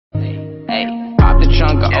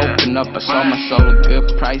trunk, I open up, I sold my soul a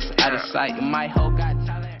good price, out of sight, and my hoe got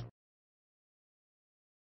talent.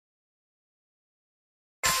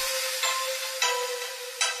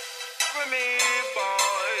 For me,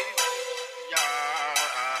 boy,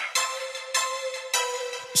 yeah.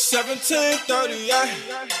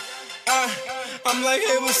 17:38. I'm like,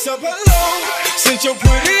 hey, what's up, hello? Since your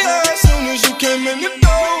pretty ass soon as you came in the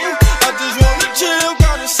door. I just wanna chill,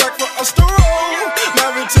 got a sack for us to roll.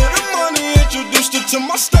 Married to the money, introduced her to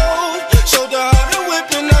my stove. Showed her how to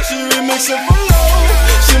whip and now she remixing for low.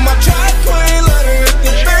 She my track queen, let her hit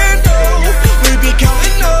the bando. We be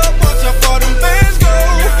counting up, watch how far them bands go.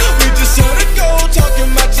 We just saw the go, talking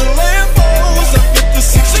about your Lambos. I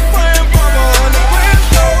 56 a gram, 500 grams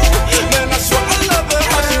though. Man, I swear I love her,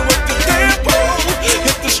 how she work the tempo.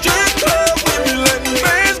 Hit the strip club, we be letting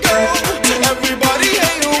bands go. Everybody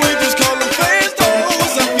hatin', we just call them fans though.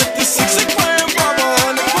 I 56 a gram,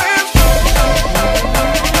 500 grams though.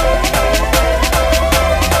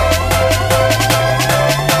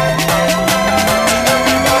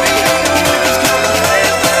 Everybody hatin', we just call them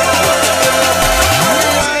fans though.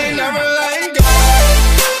 I ain't never letting go.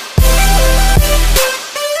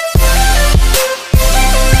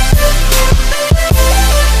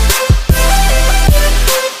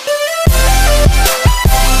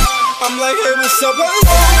 I'm like, hey, what's up,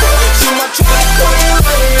 hello? She my track queen, let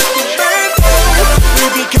her hit the bando. We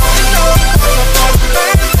be counting up, watch how far the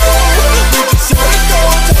bands go. We just saw it go,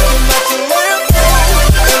 talking about your Lambo.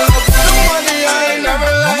 And love with the money, I ain't never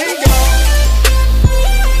letting go.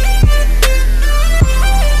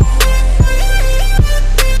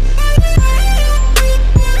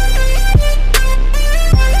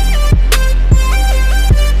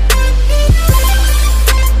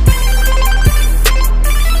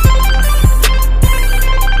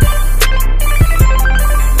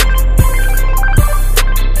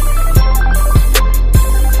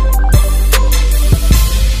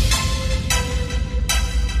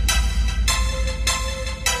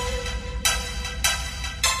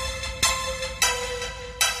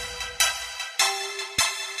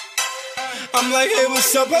 I'm like, hey,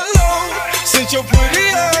 what's up, hello? Since your pretty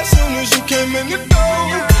ass soon as you came in the door.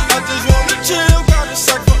 I just wanna chill, got a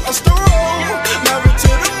sack for us to roll. Married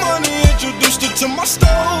to the money, introduced her to my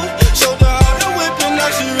stove. Showed her how to whip and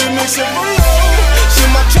now she remixing for low. She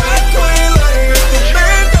my track queen, let her hit the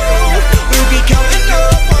bando. We be counting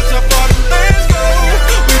up, watch how far them bands go.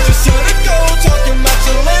 We just saw the go, talking about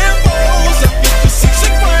your Lambos. I 56 a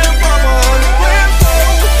gram, 500 grams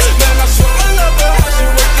though. Man, I swear I love her, how she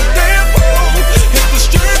work the tempo. Hit the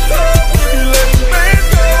strip club, we be letting bands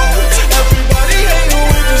go. Everybody hatin',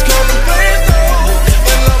 we just call them fans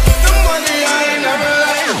though. In love with the money, I ain't never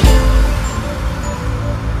letting go.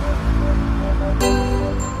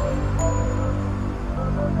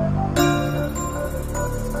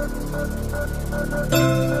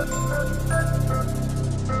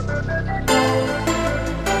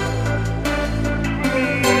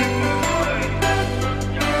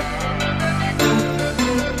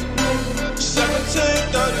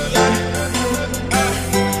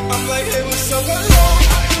 I'm like, hey, what's up, hello?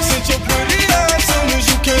 Since your pretty ass soon as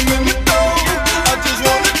you came in the door. I just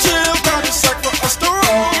wanna chill, got a sack for us to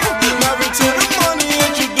roll. Married to the money,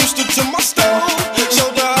 introduced her to my stove.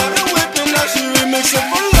 Showed her how to whip and now she remixing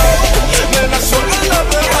for low. Man, I swear I love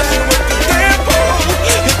her, how she work the tempo.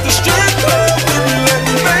 Hit the strip club, we be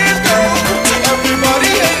letting bands go.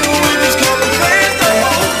 Everybody hatin', we just call them fans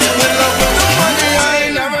though. In love with the money, I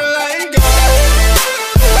ain't never letting go.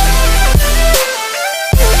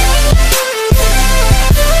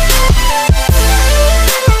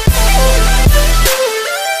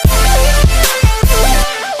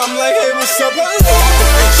 I'm like, hey, what's up, hello?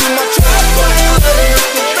 She my track queen, let her hit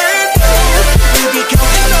the bando. We be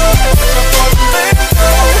counting up, watch how far the bands go.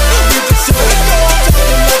 We just saw it go,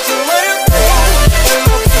 talking about your Lambo. And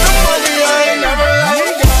love with the money, I ain't never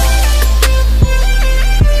letting go.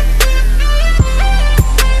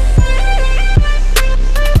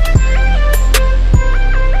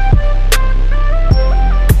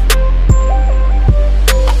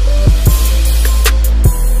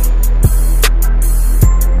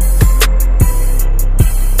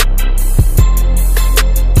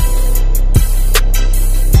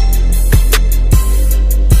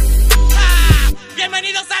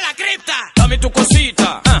 Bienvenidos a la cripta. Dame tu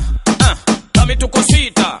cosita, dame tu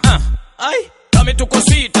cosita, ay, dame tu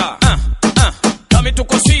cosita, dame tu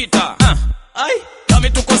cosita, ay,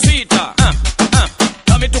 dame tu cosita,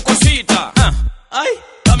 dame tu cosita, ay,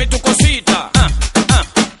 dame tu cosita,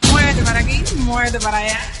 Muévete para aquí, muévete para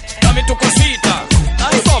allá. dame tu cosita,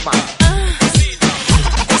 ay, toma,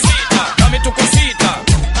 cosita, dame tu cosita,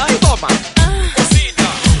 ay, toma, cosita.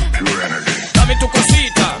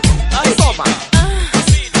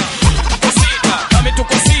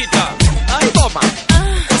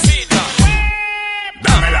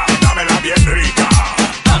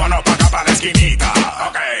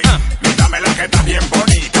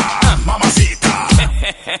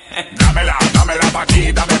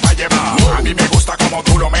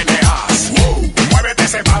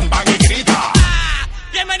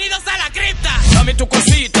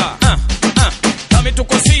 cosita, dame tu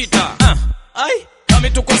cosita, ay, dame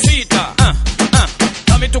tu cosita,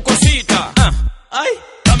 dame tu cosita, ay,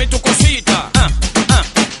 dame tu cosita,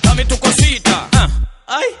 dame tu cosita,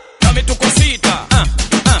 ay, dame tu cosita,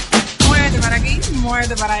 Muévete para aquí,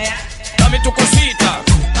 muévete para allá. dame tu cosita,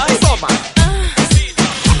 ay, toma. Cosita,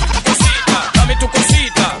 cosita, dame tu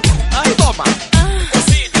cosita, ay, toma.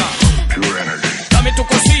 Cosita, dame tu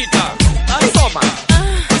cosita, ay, toma.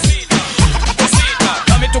 Cosita, cosita,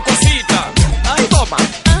 dame tu cosita, ay, toma.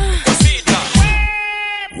 Cosita.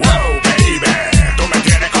 Wow, baby, tú me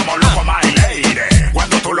tienes como loco, my lady.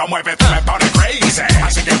 Cuando tú lo mueves, tú me pones crazy.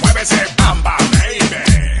 Así que mueve ese bam bam, baby.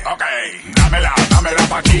 Ok, dámela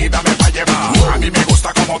pa' aquí, dame pa' llevar. A mí me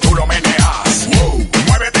gusta como tú lo meneas.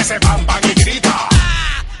 Muévete ese bam bam y grita.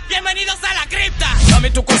 Bienvenidos a la cripta. Dame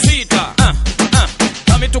tu cosita,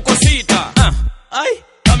 dame tu cosita, ay,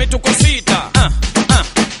 dame tu cosita,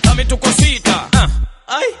 dame tu cosita,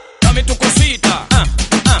 ay, dame tu cosita,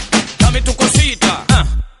 dame tu cosita,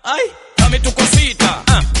 ay, dame tu cosita,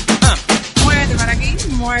 Muévete para aquí,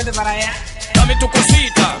 muévete para allá. dame tu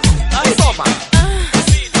cosita, ay, toma.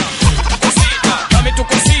 Cosita, cosita, dame tu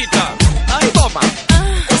cosita, ay, toma.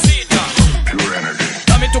 Cosita,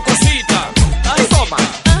 dame tu cosita, ay, toma.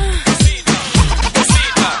 Cosita,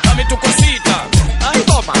 cosita, dame tu cosita, ay,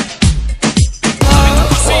 toma. Dame tu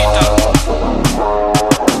cosita.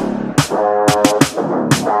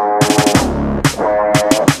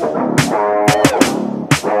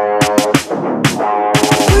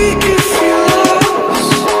 We can feel us.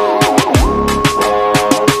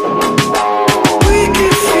 We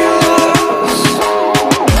can feel us.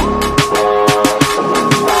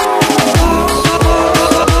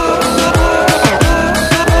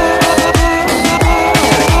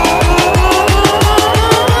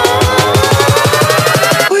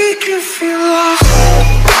 We can feel us. We can feel us.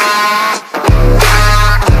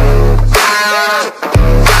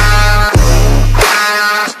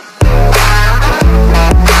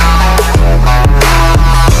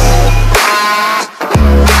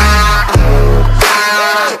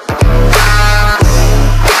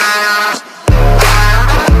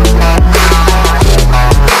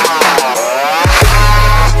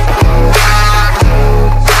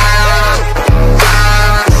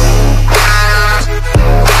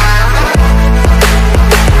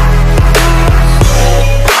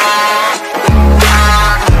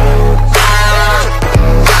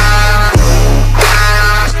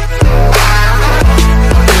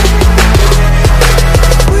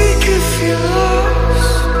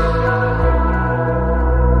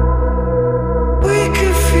 We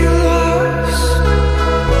can feel us.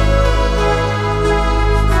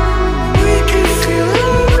 We can feel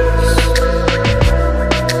us.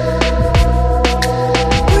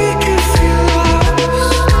 We can feel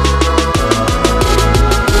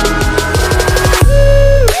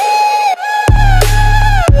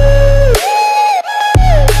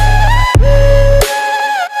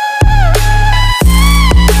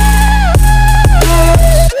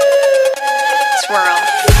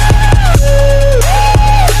Swirl.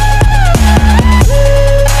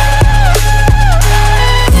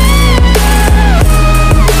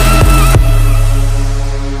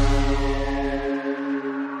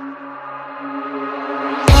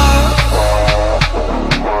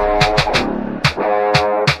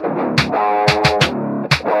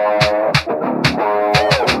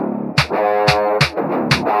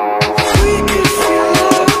 We can feel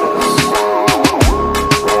us.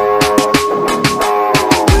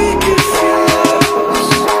 We can feel us.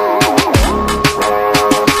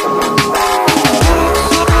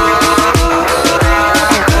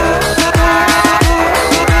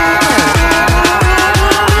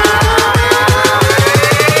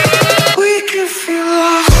 We can feel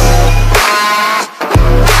us.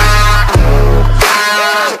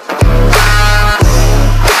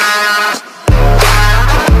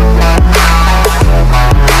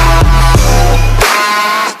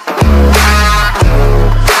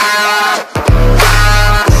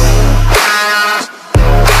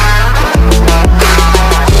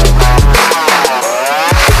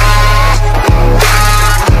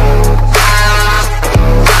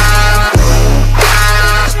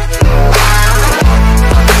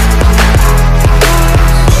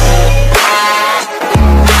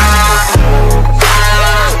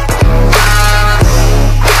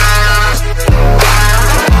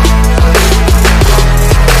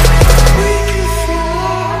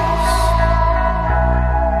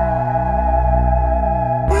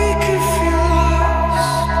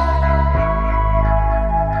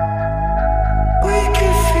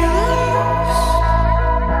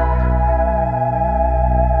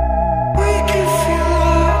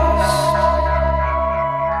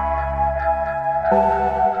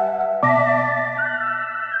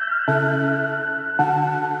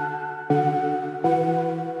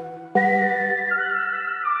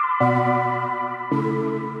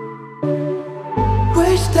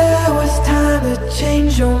 Wish there was time to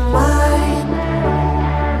change your mind.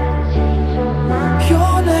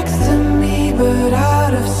 You're next to me but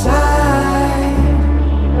out of sight.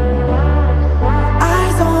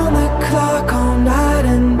 Eyes on the clock all night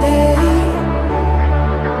and day.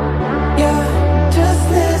 Yeah, just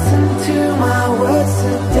listen to my words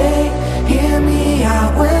today. Hear me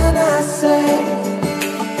out when I say,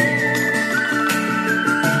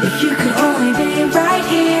 if you could only be right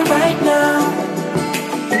here, right now.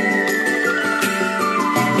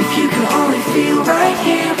 If you could only feel right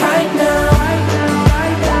here, right now.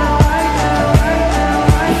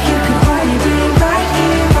 If you could only be right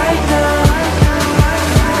here, right now.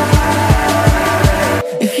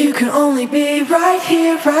 If you could only be right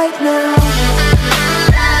here, right now.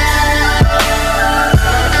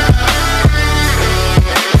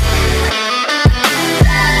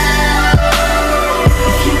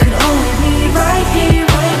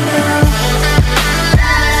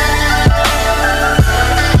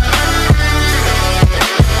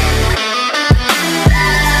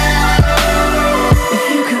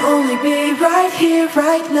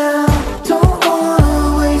 Right now, don't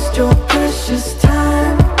wanna waste your precious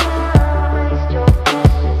time.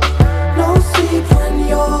 No sleep when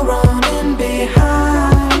you're running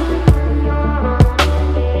behind.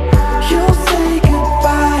 You'll say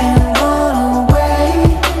goodbye and run away.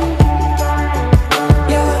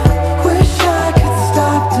 Yeah, wish I could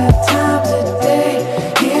stop the time today.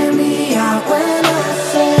 Hear me out when I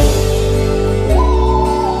say,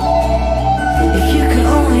 if you could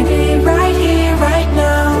only be right here, right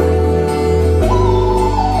now.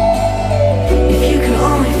 If you could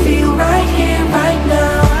only feel right here, right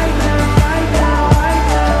now.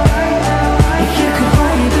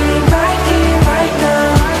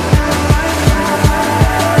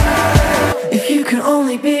 If you could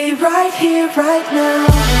only be right here, right now.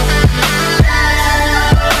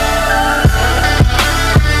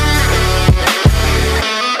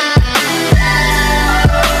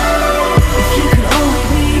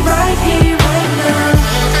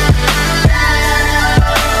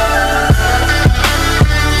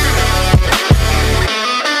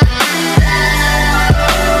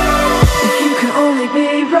 If you could only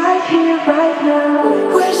be right here, right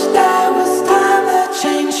now. Wish there was time to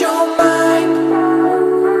change your mind.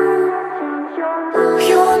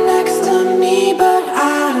 You're next to me but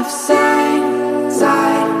out of sight.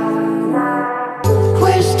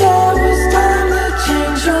 Wish there was time to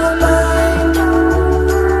change your mind.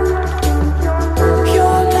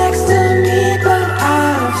 You're next to me but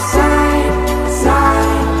out of sight.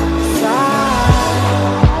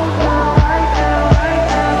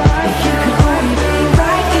 If you could only be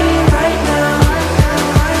right here, right now.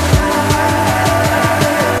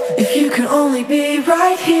 If you could only be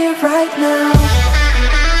right here, right now.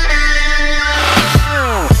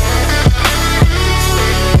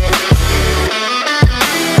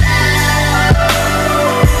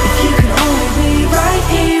 If you could only be right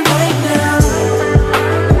here, right now.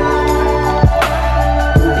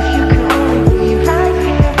 If you could only be right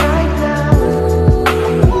here, right now.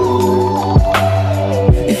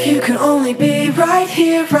 If you could only be right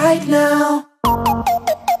here, right now.